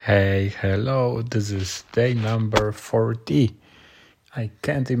Hey, hello, this is day number 40. I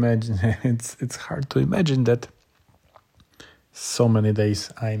can't imagine, it's hard to imagine that so many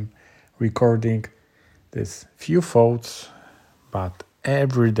days I'm recording this few thoughts, but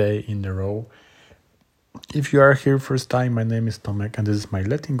every day in a row. If you are here first time, my name is Tomek and this is my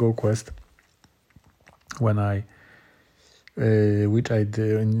letting go quest. Which I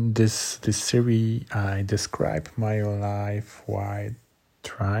do in this series, I describe my life while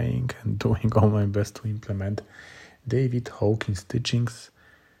trying and doing all my best to implement David Hawkins' teachings,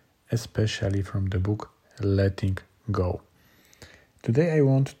 especially from the book Letting Go. Today I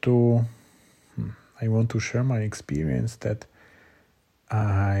want to share my experience that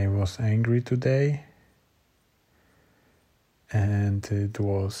I was angry today, and it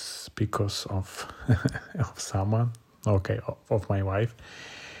was because of of someone, of my wife.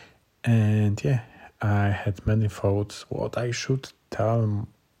 And I had many thoughts what I should tell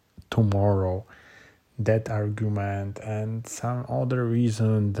tomorrow, that argument, and some other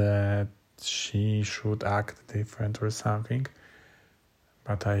reason that she should act different or something.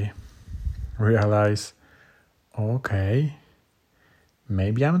 But I realize, okay,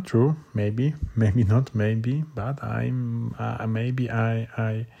 maybe I'm true, maybe not, maybe, but I'm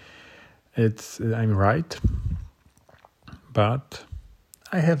right. But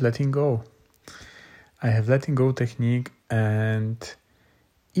I have letting go. I have letting go technique, and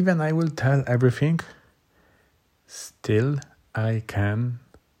even I will tell everything, still I can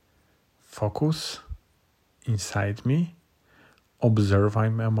focus inside me, observe my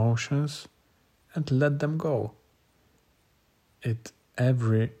emotions, and let them go. It's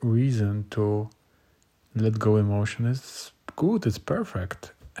every reason to let go emotion is good, it's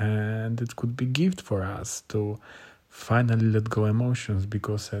perfect, and it could be gift for us to finally let go emotions,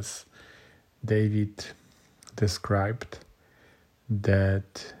 because as David described,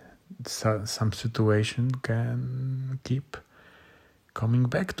 that some situation can keep coming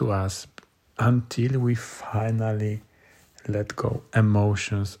back to us until we finally let go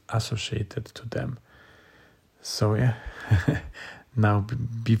emotions associated to them. So now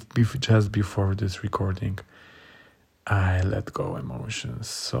just before this recording, I let go emotions.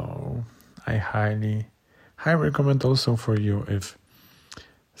 So I highly recommend also for you, if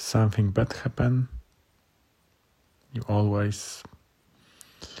something bad happen, you always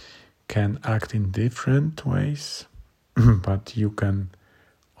can act in different ways, but you can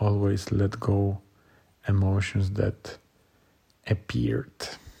always let go emotions that appeared.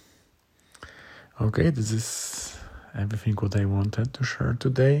 Okay, this is everything what I wanted to share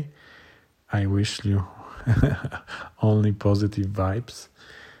today. I wish you only positive vibes,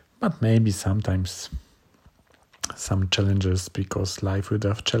 but maybe sometimes some challenges, because life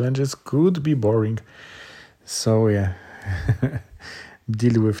without challenges could be boring. So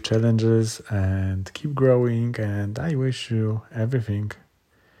deal with challenges and keep growing, and I wish you everything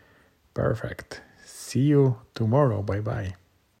perfect. See you tomorrow. Bye bye.